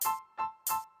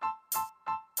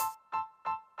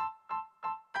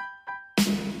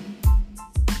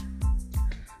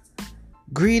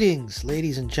Greetings,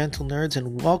 ladies and gentle nerds,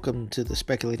 and welcome to the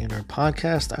Speculating Nerd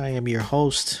podcast. I am your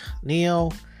host,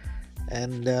 Neo,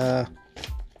 and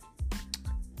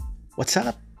what's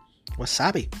up?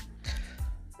 Wasabi.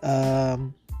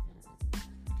 We're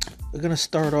gonna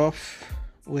start off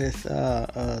with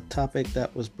a topic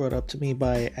that was brought up to me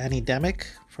by Annie Demick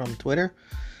from Twitter.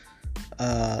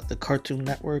 The Cartoon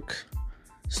Network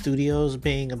studios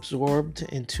being absorbed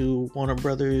into Warner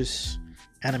Brothers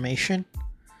Animation.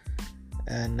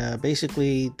 And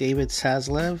basically, David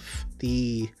Zaslav,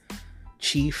 the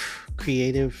chief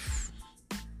creative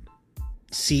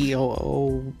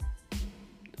COO,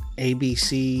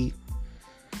 ABC,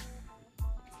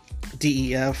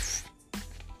 DEF,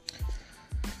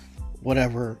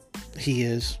 whatever he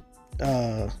is,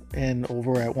 and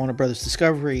over at Warner Brothers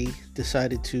Discovery,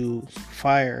 decided to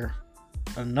fire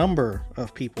a number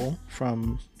of people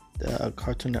from the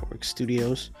Cartoon Network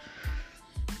studios.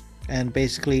 And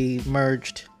basically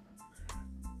merged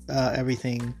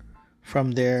everything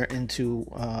from there into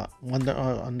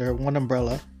under one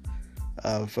umbrella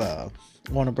of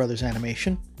Warner Brothers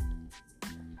Animation,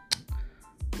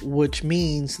 which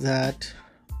means that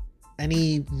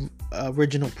any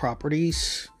original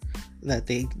properties that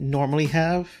they normally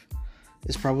have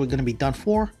is probably going to be done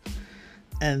for,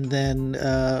 and then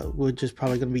we're just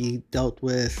probably going to be dealt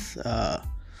with.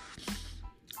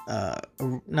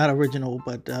 Not original,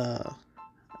 but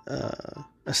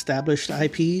established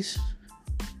IPs,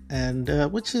 and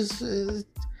which is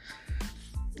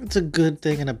it's a good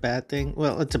thing and a bad thing.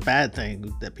 Well, it's a bad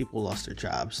thing that people lost their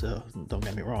jobs, so don't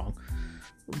get me wrong.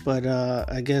 But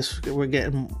I guess we're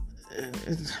getting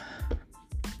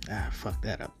fuck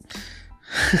that up.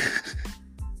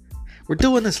 We're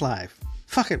doing this live.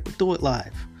 Fuck it, we'll do it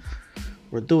live.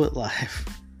 We'll do it live.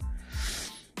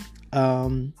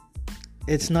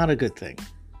 It's not a good thing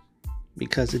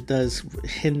because it does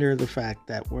hinder the fact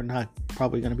that we're not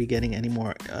probably going to be getting any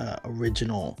more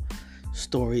original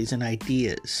stories and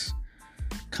ideas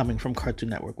coming from Cartoon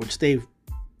Network, which they've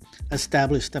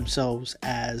established themselves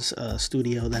as a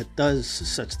studio that does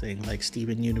such things like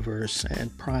Steven Universe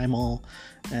and Primal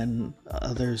and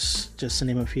others, just to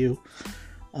name a few.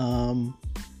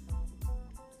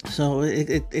 So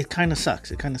it kind of sucks.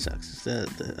 It kind of sucks.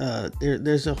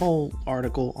 There's a whole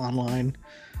article online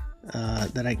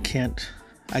that I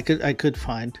could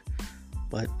find,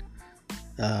 but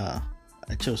I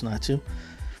chose not to.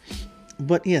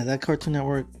 But yeah, that Cartoon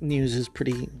Network news is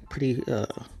pretty. It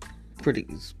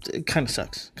kind of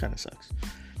sucks.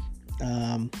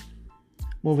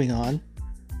 Moving on.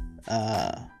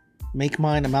 Make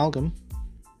Mine Amalgam,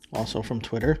 also from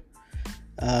Twitter,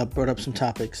 brought up some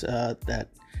topics that.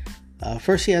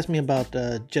 First, he asked me about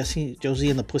Josie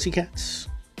and the Pussycats.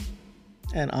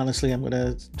 And honestly, I'm going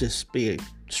to just be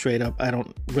straight up. I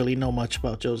don't really know much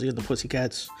about Josie and the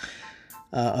Pussycats,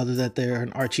 other than they're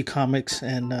an Archie comics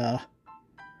and a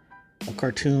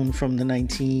cartoon from the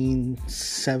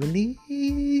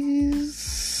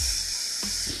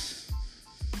 1970s,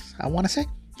 I want to say.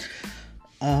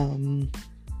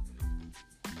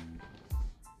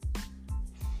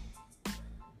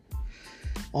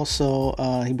 Also,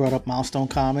 he brought up Milestone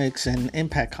Comics and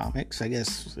Impact Comics. I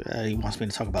guess he wants me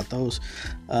to talk about those.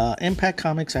 Impact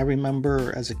Comics, I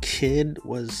remember as a kid,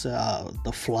 was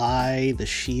The Fly, The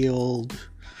Shield,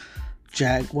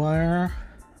 Jaguar,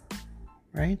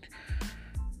 right?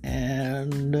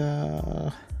 And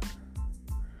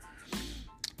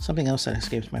something else that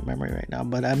escapes my memory right now.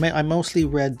 But I mostly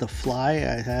read The Fly.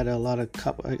 I had a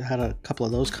couple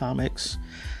of those comics,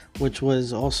 which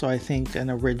was also, I think, an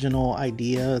original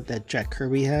idea that Jack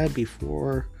Kirby had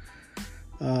before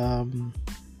Stan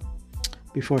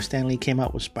Lee came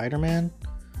out with Spider-Man.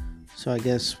 So I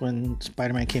guess when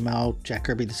Spider-Man came out, Jack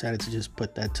Kirby decided to just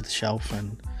put that to the shelf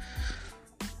and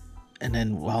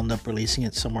then wound up releasing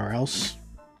it somewhere else.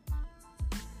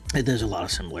 And there's a lot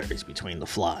of similarities between The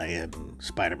Fly and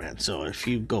Spider-Man. So if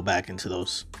you go back into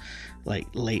those like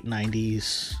late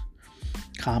 90s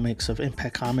comics of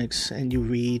Impact Comics and you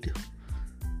read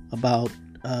about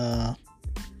The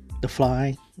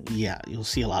Fly, yeah, you'll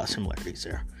see a lot of similarities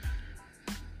there.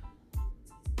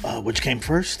 Which came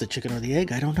first, the chicken or the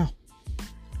egg? I don't know.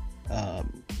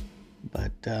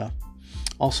 But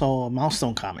also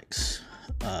Milestone Comics,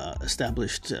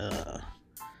 established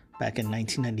back in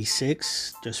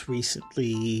 1996, just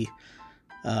recently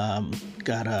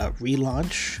got a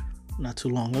relaunch not too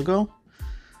long ago,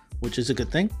 which is a good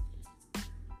thing.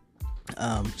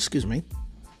 Excuse me.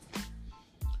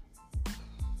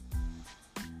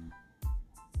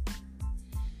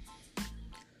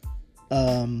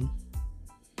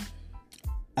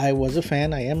 I was a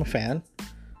fan. I am a fan.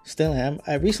 Still am.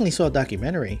 I recently saw a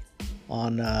documentary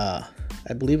on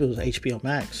I believe it was HBO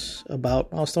Max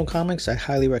about Milestone Comics. I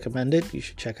highly recommend it. You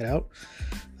should check it out.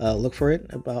 Look for it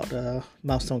about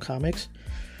Milestone Comics.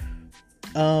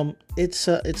 It's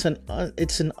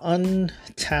an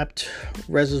untapped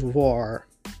reservoir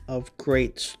of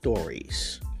great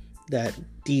stories that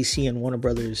DC and Warner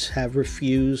Brothers have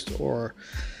refused or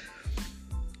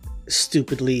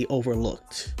stupidly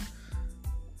overlooked.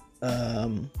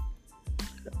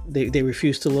 They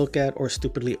refuse to look at or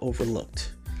stupidly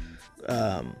overlooked.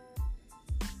 I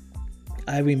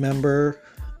remember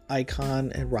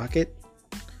Icon and Rocket.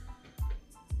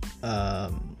 I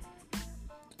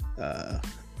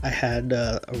had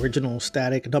original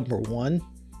Static #1.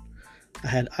 I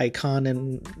had Icon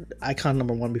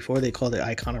 #1 before. They called it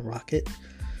Icon and Rocket.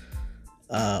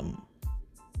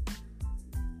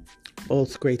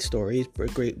 Both great stories,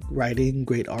 great writing,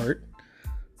 great art.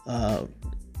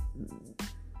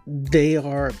 They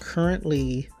are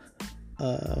currently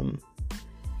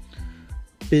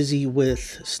busy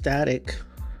with Static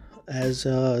as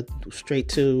straight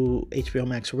to HBO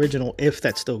Max original, if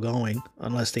that's still going,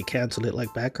 unless they cancel it like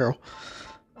Batgirl.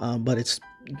 But it's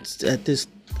at this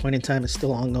point in time, it's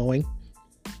still ongoing.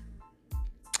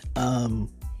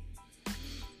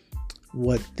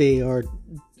 What they are,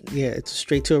 it's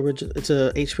straight to original. It's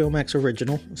a HBO Max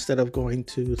original instead of going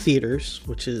to theaters,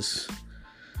 which is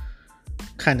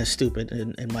kind of stupid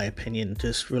in my opinion.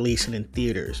 Just release it in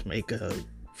theaters, make a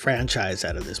franchise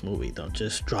out of this movie. Don't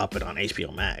just drop it on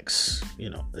HBO Max.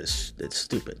 It's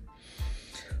stupid.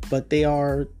 But they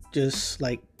are just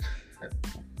like,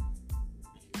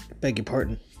 beg your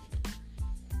pardon.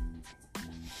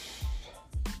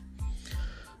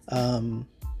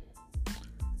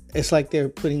 It's like they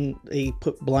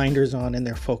put blinders on and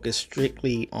they're focused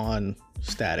strictly on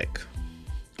Static,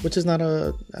 which is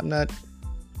I'm not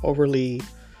overly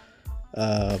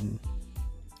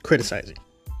criticizing.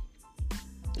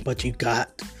 But you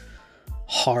got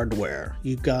Hardware,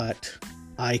 you got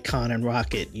Icon and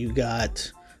Rocket, you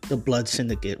got the Blood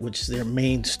Syndicate, which is their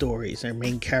main stories, their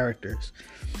main characters,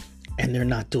 and they're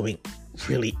not doing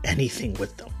really anything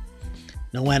with them.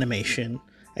 No animation,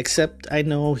 except I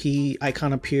know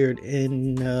Icon appeared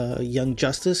in Young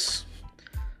Justice.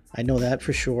 I know that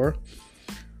for sure,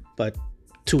 but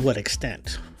to what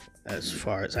extent? As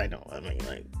far as I know, I mean,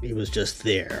 like, he was just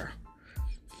there,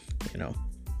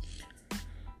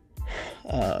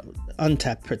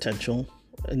 untapped potential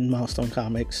in Milestone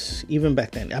Comics even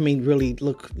back then. I mean, really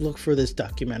look for this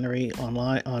documentary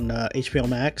online on HBO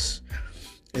Max.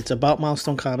 It's about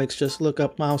Milestone Comics. Just look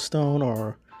up Milestone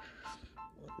or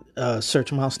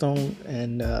search Milestone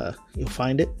and you'll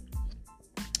find it.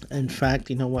 In fact,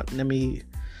 you know what? Let me.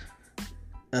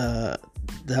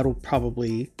 That'll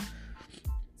probably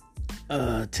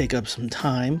take up some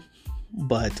time,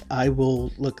 but I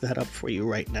will look that up for you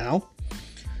right now.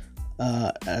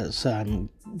 As I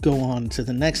go on to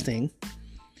the next thing,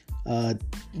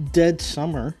 Dead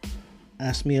Summer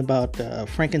asked me about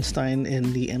Frankenstein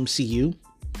in the MCU,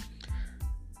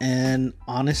 and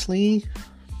honestly,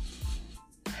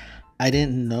 I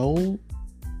didn't know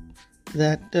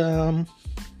that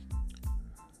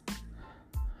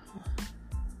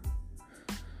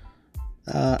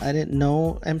I didn't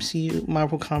know MCU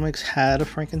Marvel Comics had a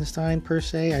Frankenstein per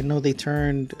se. I know they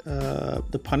turned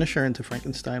the Punisher into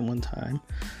Frankenstein one time,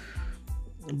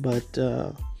 but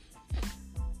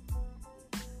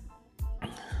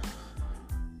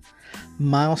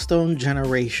Milestone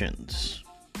Generations,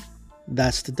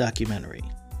 that's the documentary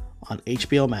on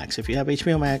HBO Max. If you have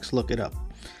HBO Max, look it up.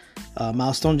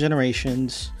 Milestone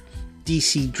Generations.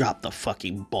 DC dropped the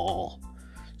fucking ball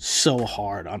so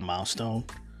hard on Milestone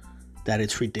that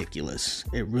it's ridiculous.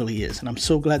 It really is. And I'm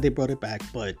so glad they brought it back,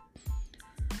 but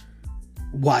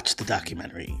watch the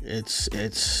documentary. It's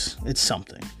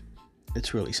something.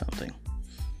 It's really something.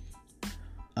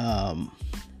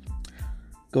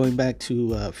 Going back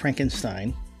to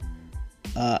Frankenstein,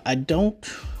 I don't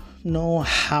know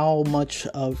how much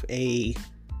of a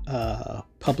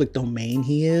public domain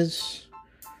he is,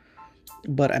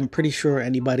 but I'm pretty sure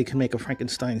anybody can make a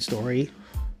Frankenstein story.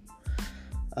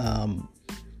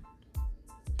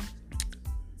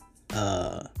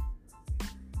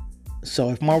 So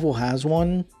if Marvel has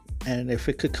one, and if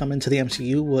it could come into the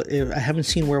MCU, I haven't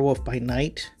seen Werewolf by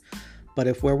Night, but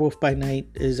if Werewolf by Night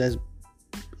is as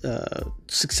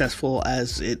successful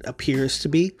as it appears to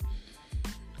be,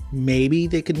 maybe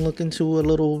they can look into a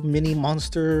little mini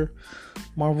monster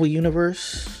Marvel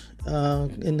universe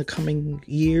in the coming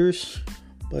years.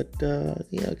 But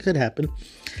it could happen.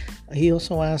 He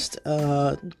also asked,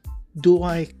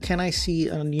 can I see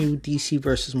a new DC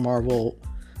versus Marvel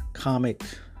comic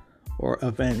or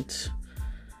event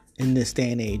in this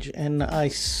day and age. And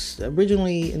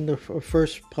originally in the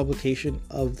first publication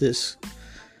of this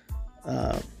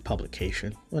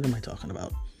publication, what am I talking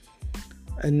about?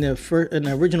 In the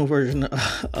original version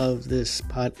of this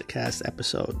podcast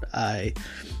episode, I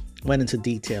went into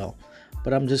detail,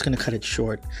 but I'm just going to cut it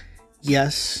short.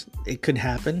 Yes, it could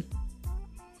happen.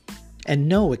 And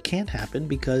no, it can't happen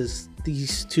because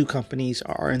these two companies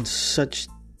are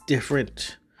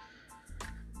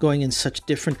going in such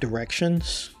different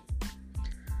directions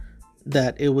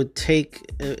that it would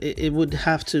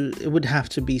have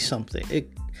to be something.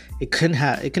 It can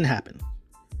happen.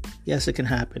 Yes, it can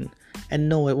happen. And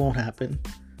no, it won't happen.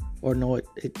 Or no,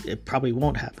 it probably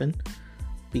won't happen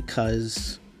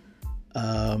because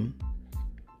again,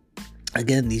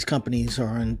 these companies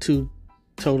are in two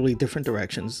totally different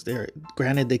directions.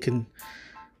 Granted, they can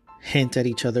hint at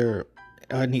each other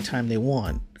anytime they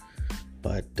want,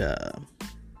 but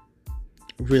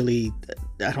really,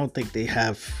 I don't think they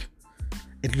have.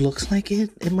 It looks like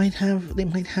they might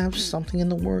have something in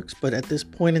the works, but at this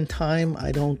point in time,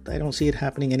 I don't see it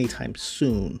happening anytime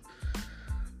soon.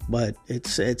 But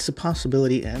it's a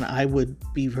possibility, and I would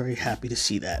be very happy to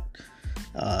see that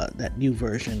new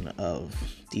version of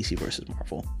DC versus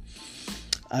Marvel.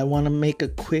 I want to make a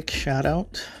quick shout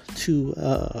out to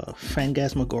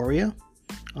Fangasmagoria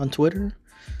on Twitter.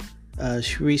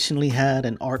 She recently had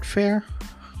an art fair,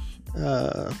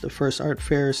 the first art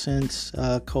fair since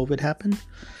COVID happened,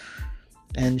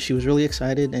 and she was really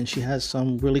excited, and she has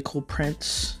some really cool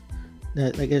prints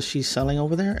that I guess she's selling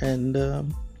over there,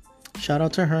 and shout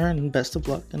out to her and best of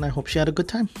luck, and I hope she had a good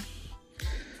time.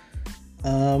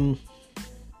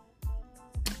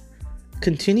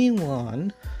 Continuing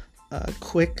on,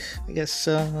 quick, I guess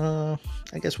we'll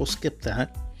skip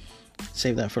that.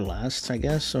 Save that for last, I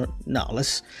guess. Or no,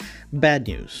 bad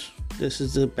news. This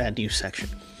is the bad news section.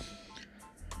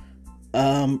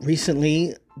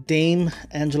 Recently, Dame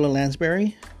Angela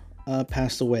Lansbury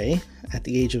passed away at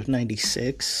the age of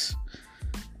 96.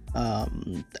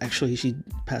 Actually, she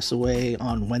passed away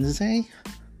on Wednesday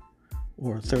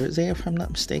or Thursday, if I'm not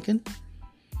mistaken.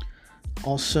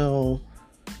 Also,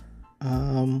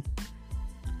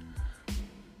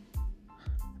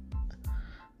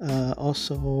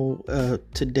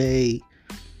 today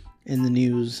in the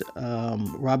news,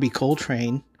 Robbie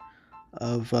Coltrane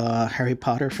of Harry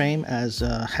Potter fame as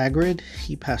Hagrid,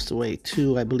 he passed away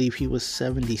too. I believe he was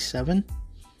 77,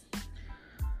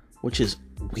 which is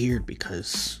weird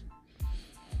because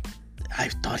I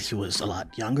thought he was a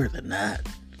lot younger than that.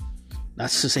 Not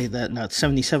to say that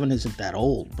 77 isn't that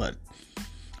old, but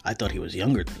I thought he was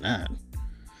younger than that.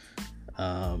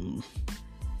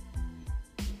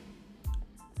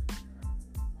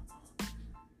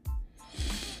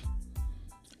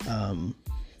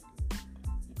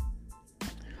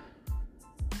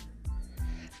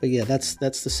 But yeah, that's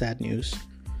the sad news.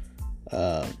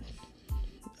 Rest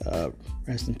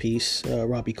in peace,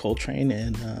 Robbie Coltrane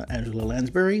and Angela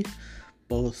Lansbury,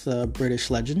 both British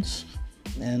legends.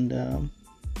 And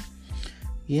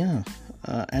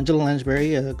Angela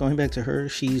Lansbury, going back to her,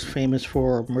 she's famous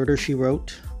for Murder, She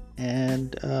Wrote,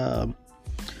 and of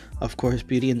course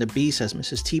Beauty and the Beast as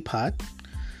Mrs. Teapot.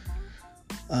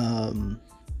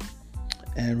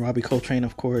 And Robbie Coltrane,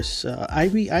 of course, I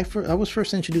was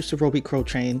first introduced to Robbie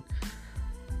Coltrane,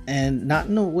 and not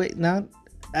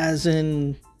as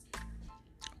in,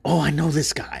 oh, I know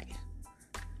this guy,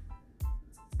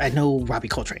 I know Robbie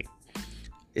Coltrane.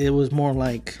 It was more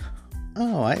like,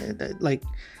 oh, I like,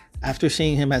 after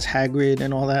seeing him as Hagrid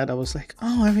and all that, I was like,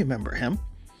 oh, I remember him.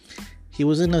 He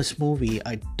was in this movie.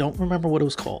 I don't remember what it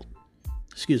was called.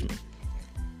 Excuse me.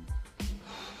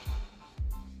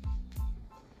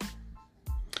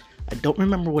 I don't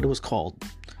remember what it was called,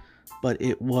 but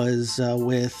it was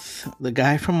with the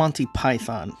guy from Monty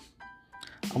Python.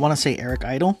 I want to say Eric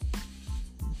Idle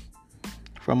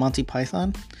from Monty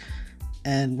Python,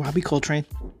 and Robbie Coltrane,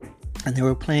 and they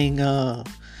were playing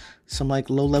some like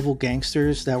low-level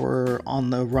gangsters that were on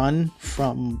the run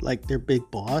from like their big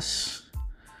boss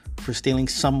for stealing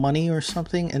some money or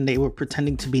something, and they were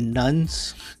pretending to be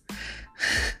nuns.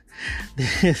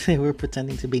 They were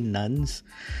pretending to be nuns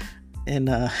in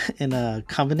a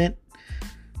convent,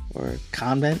 or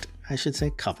convent, I should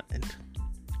say, covenant.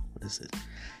 What is it?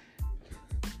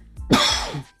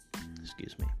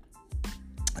 Excuse me.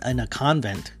 In a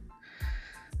convent.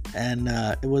 And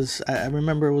it was, I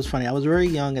remember it was funny. I was very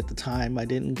young at the time. I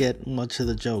didn't get much of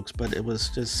the jokes, but it was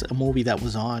just a movie that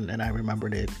was on, and I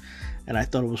remembered it. And I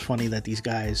thought it was funny that these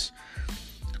guys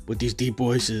with these deep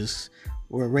voices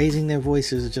were raising their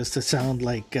voices just to sound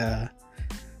like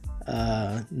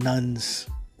nuns.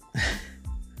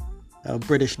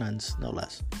 British nuns, no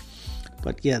less.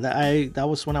 But yeah, that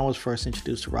was when I was first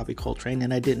introduced to Robbie Coltrane,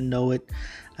 and I didn't know it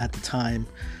at the time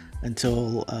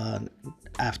until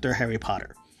after Harry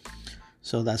Potter.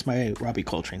 So that's my Robbie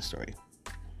Coltrane story.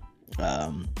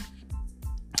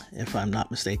 If I'm not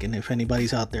mistaken, if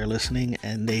anybody's out there listening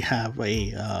and they have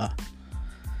a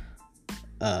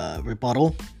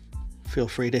rebuttal, feel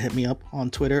free to hit me up on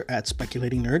Twitter at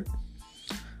Speculating Nerd.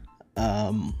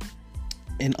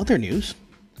 In other news,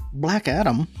 Black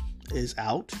Adam is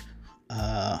out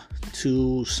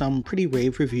to some pretty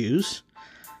rave reviews.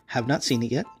 Have not seen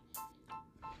it yet.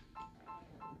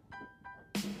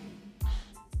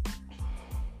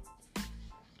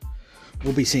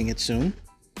 We'll be seeing it soon.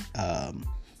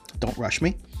 Don't rush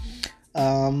me.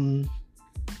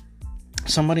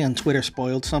 Somebody on Twitter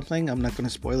spoiled something. I'm not going to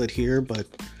spoil it here, but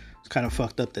it's kind of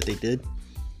fucked up that they did.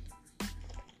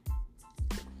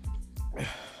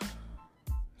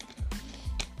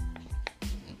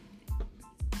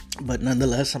 But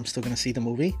nonetheless, I'm still going to see the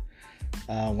movie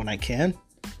when I can.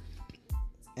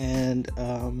 And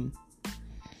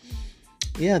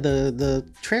yeah, the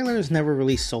trailers never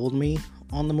really sold me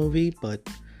on the movie, but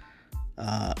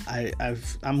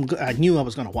I knew I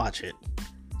was going to watch it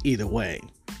either way.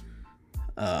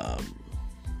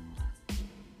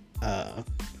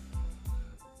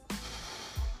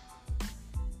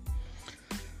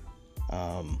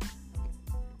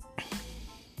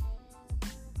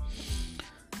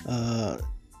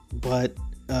 But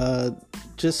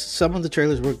just some of the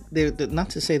trailers were, not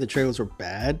to say the trailers were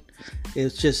bad, it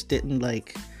just didn't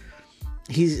like,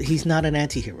 he's not an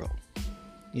anti-hero,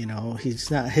 you know, he's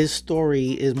not, his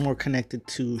story is more connected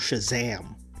to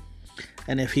Shazam,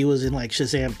 and if he was in like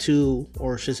Shazam 2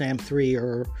 or Shazam 3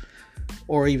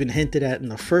 or even hinted at in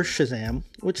the first Shazam,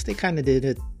 which they kind of did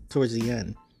it towards the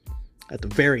end, at the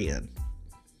very end.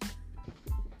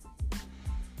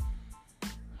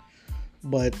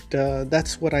 But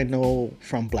that's what I know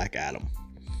from Black Adam.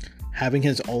 Having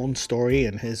his own story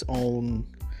and his own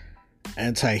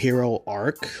anti-hero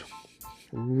arc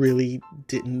really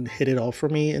didn't hit it all for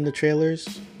me in the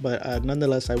trailers. But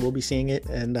nonetheless, I will be seeing it,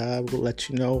 and I will let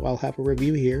you know. I'll have a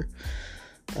review here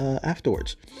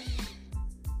afterwards.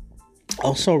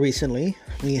 Also, recently,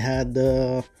 we had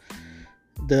the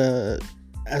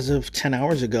as of 10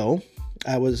 hours ago,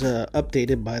 I was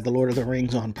updated by The Lord of the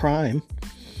Rings on Prime.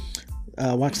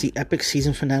 Watch the epic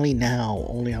season finale now,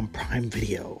 only on Prime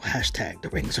Video. # The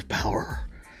Rings of Power.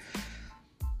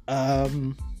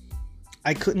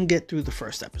 I couldn't get through the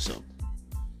first episode.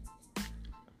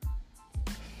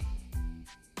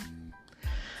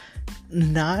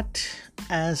 Not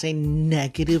as a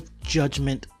negative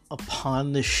judgment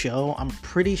upon the show. I'm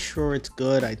pretty sure it's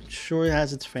good. I'm sure it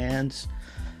has its fans.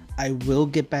 I will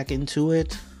get back into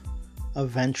it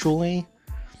eventually.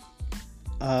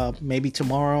 Maybe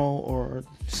tomorrow or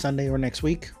Sunday or next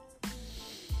week.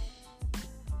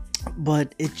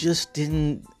 But it just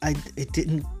didn't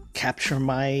capture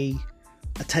my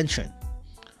attention.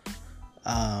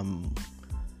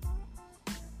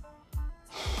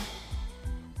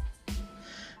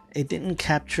 It didn't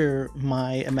capture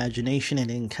my imagination. It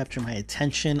didn't capture my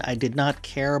attention. I did not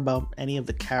care about any of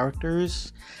the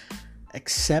characters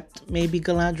except maybe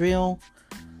Galadriel.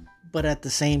 But at the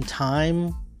same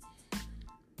time,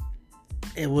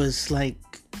 it was like,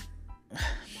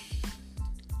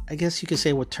 I guess you could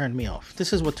say what turned me off.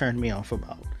 This is what turned me off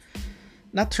about.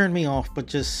 Not turned me off, but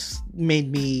just made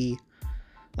me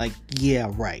like, yeah,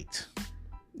 right.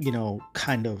 You know,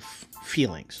 kind of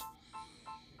feelings.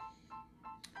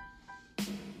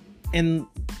 In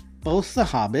both The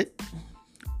Hobbit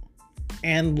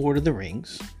and Lord of the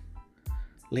Rings,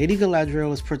 Lady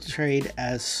Galadriel is portrayed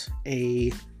as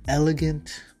a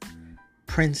elegant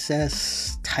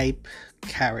princess type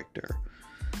character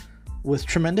with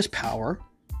tremendous power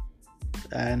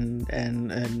and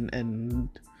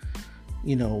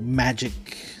you know,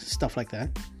 magic, stuff like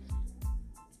that.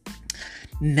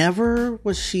 Never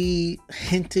was she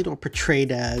hinted or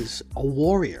portrayed as a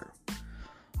warrior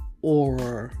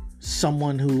or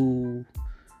someone who,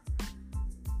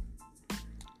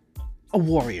 a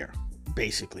warrior,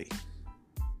 basically.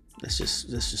 Let's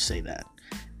just say that.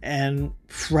 And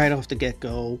right off the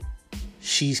get-go,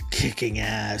 she's kicking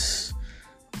ass,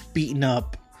 beating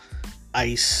up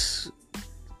ice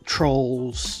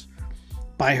trolls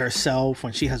by herself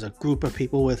when she has a group of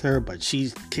people with her, but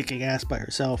she's kicking ass by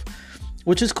herself,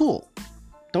 which is cool.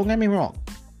 Don't get me wrong.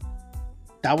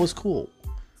 That was cool.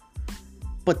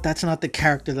 But that's not the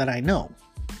character that I know.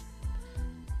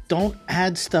 Don't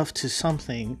add stuff to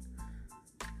something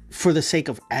for the sake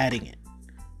of adding it.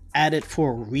 Add it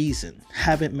for a reason.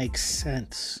 Have it make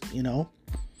sense, you know?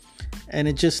 and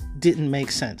it just didn't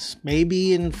make sense.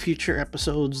 Maybe in future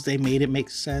episodes they made it make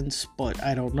sense, but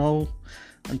I don't know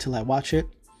until I watch it.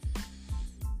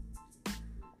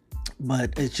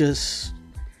 But it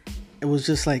was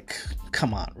just like,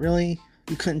 come on, really?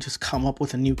 You couldn't just come up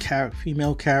with a new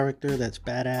female character that's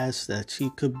badass, that she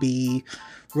could be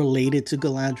related to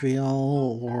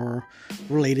Galadriel or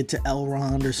related to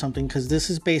Elrond or something? Because this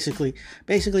is basically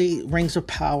Rings of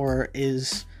Power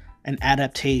is an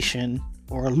adaptation,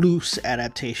 or a loose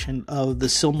adaptation, of the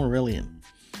Silmarillion,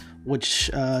 which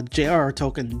J.R.R.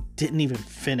 Tolkien didn't even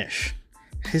finish.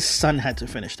 His son had to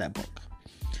finish that book.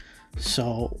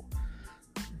 So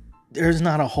there's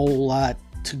not a whole lot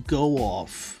to go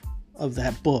off of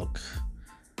that book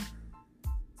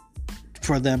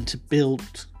for them to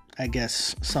build, I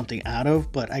guess, something out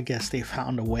of. But I guess they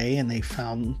found a way, and they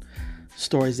found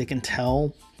stories they can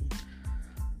tell,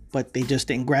 but they just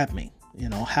didn't grab me.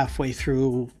 Halfway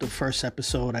through the first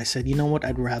episode, I said, you know what,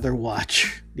 I'd rather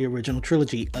watch the original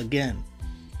trilogy again,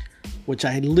 which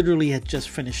I literally had just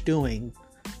finished doing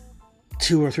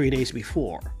 2 or 3 days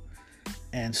before.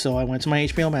 And so I went to my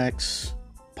HBO Max,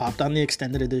 popped on the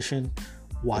extended edition,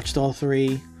 watched all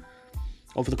 3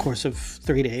 over the course of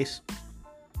 3 days,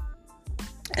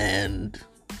 and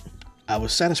I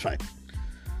was satisfied.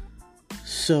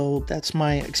 So that's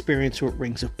my experience with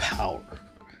Rings of Power.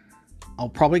 I'll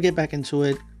probably get back into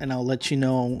it, and I'll let you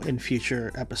know in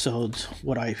future episodes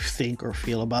what I think or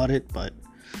feel about it. But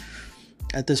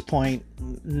at this point,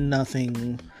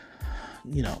 nothing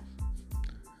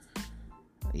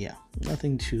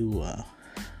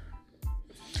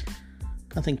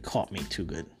caught me too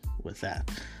good with that.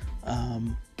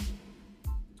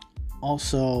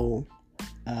 Also,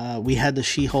 we had the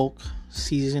She-Hulk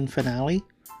season finale,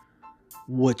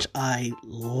 which I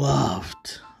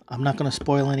loved. I'm not going to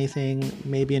spoil anything.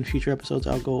 Maybe in future episodes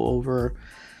I'll go over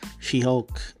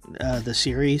She-Hulk, the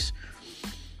series.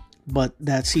 But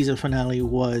that season finale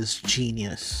was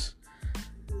genius.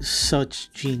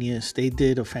 Such genius. They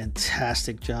did a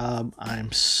fantastic job.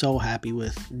 I'm so happy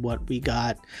with what we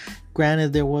got.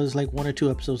 Granted, there was like 1 or 2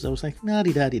 episodes that was like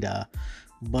da-di-da-di-da.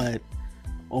 But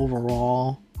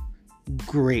overall,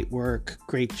 great work.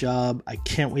 Great job. I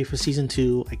can't wait for season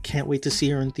 2. I can't wait to see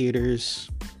her in theaters.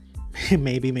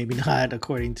 Maybe not,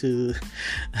 according to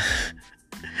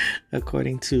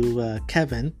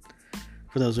Kevin.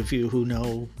 For those of you who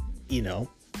know, you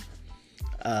know.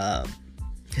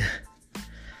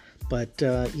 But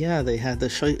yeah, they had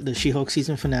the She-Hulk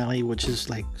season finale, which is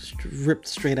like ripped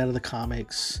straight out of the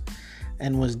comics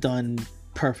and was done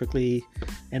perfectly,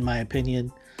 in my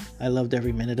opinion. I loved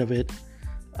every minute of it.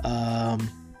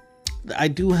 I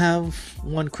do have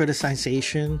one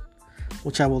criticization,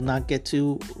 which I will not get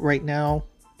to right now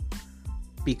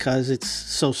because it's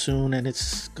so soon and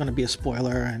it's going to be a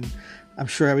spoiler, and I'm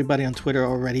sure everybody on Twitter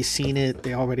already seen it.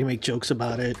 They already make jokes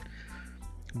about it,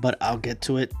 but I'll get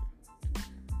to it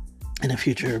in a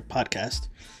future podcast.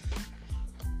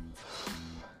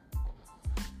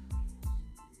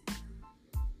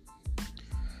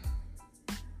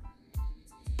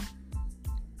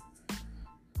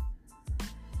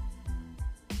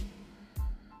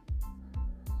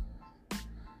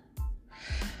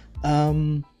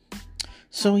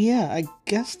 So yeah, I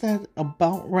guess that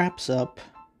about wraps up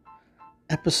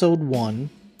episode 1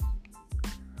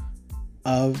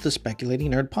 of the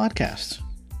Speculating Nerd podcast.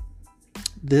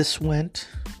 This went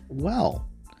well.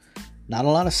 Not a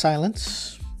lot of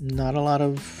silence, not a lot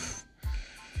of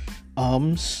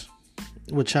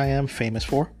which I am famous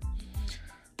for.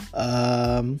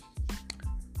 Gonna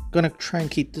try and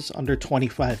keep this under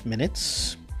 25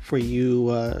 minutes for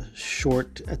you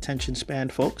short attention span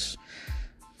folks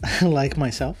like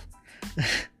myself.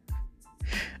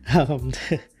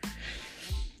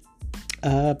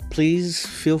 Please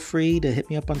feel free to hit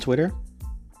me up on Twitter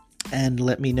and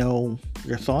let me know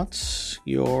your thoughts,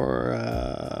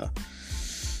 your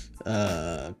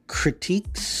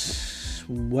critiques,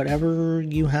 whatever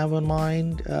you have in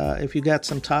mind. If you got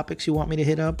some topics you want me to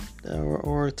hit up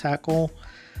or tackle,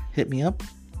 hit me up.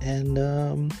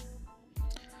 And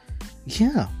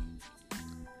yeah,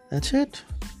 that's it.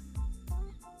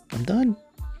 I'm done.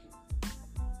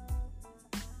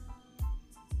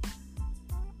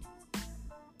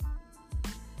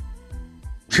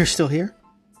 You're still here?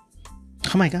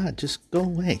 Oh my God, just go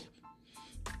away.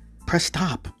 Press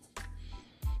stop.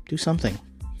 Do something.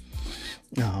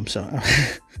 No, I'm sorry.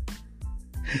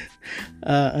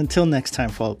 Until next time,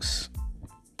 folks.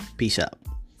 Peace out.